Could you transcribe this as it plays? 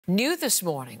New this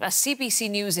morning, a CBC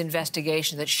News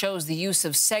investigation that shows the use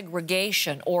of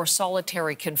segregation or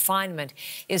solitary confinement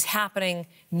is happening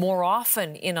more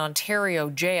often in Ontario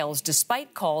jails,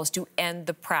 despite calls to end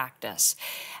the practice.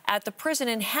 At the prison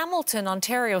in Hamilton,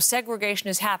 Ontario, segregation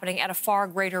is happening at a far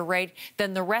greater rate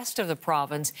than the rest of the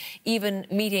province, even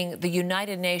meeting the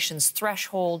United Nations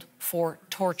threshold for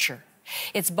torture.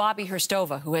 It's Bobby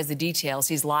Herstova who has the details.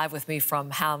 He's live with me from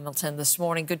Hamilton this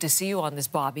morning. Good to see you on this,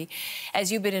 Bobby.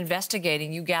 As you've been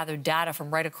investigating, you gathered data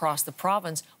from right across the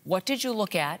province. What did you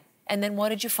look at, and then what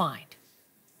did you find?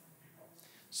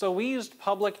 So we used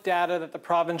public data that the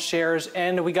province shares,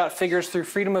 and we got figures through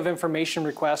Freedom of Information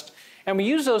request, and we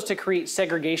use those to create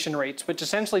segregation rates, which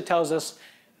essentially tells us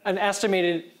an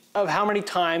estimated of how many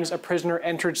times a prisoner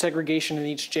entered segregation in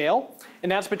each jail,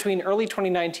 and that's between early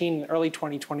 2019 and early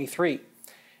 2023.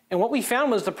 And what we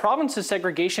found was the province's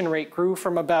segregation rate grew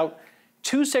from about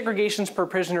 2 segregations per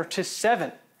prisoner to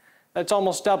 7. That's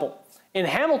almost double. In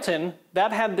Hamilton,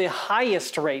 that had the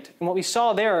highest rate, and what we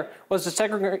saw there was the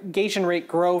segregation rate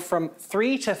grow from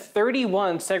 3 to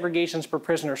 31 segregations per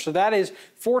prisoner, so that is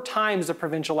 4 times the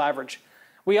provincial average.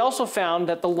 We also found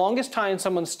that the longest time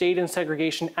someone stayed in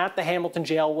segregation at the Hamilton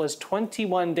jail was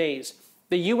 21 days.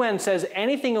 The UN says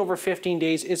anything over 15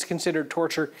 days is considered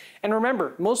torture. And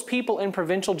remember, most people in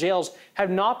provincial jails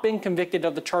have not been convicted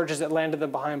of the charges that landed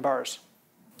them behind bars.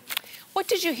 What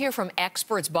did you hear from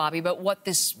experts, Bobby, about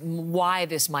why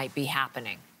this might be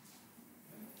happening?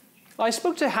 Well, I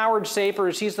spoke to Howard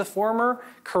Sapers. He's the former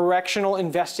correctional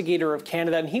investigator of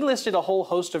Canada, and he listed a whole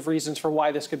host of reasons for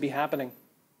why this could be happening.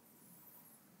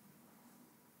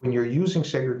 When you're using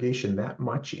segregation that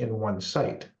much in one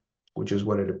site, which is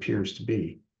what it appears to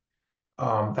be,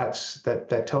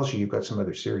 that tells you you've got some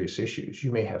other serious issues.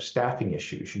 You may have staffing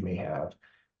issues. You may have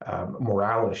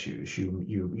morale issues.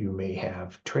 You may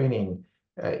have training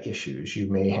issues.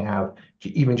 You may have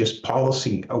even just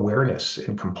policy awareness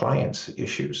and compliance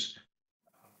issues.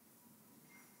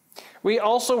 We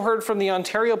also heard from the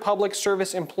Ontario Public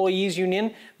Service Employees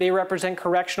Union. They represent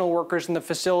correctional workers in the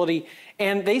facility,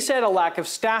 and they said a lack of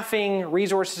staffing,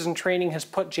 resources, and training has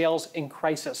put jails in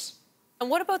crisis. And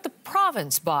what about the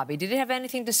province, Bobby? Did it have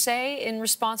anything to say in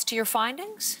response to your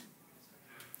findings?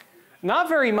 Not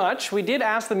very much. We did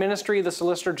ask the Ministry of the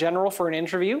Solicitor General for an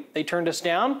interview. They turned us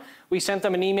down. We sent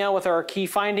them an email with our key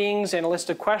findings and a list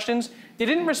of questions. They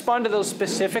didn't respond to those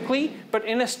specifically, but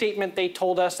in a statement they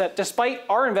told us that despite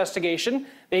our investigation,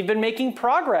 they've been making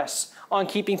progress on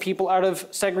keeping people out of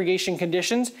segregation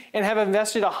conditions and have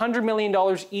invested $100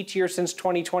 million each year since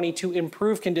 2020 to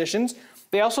improve conditions.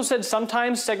 They also said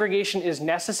sometimes segregation is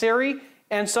necessary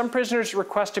and some prisoners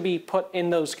request to be put in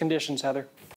those conditions, Heather.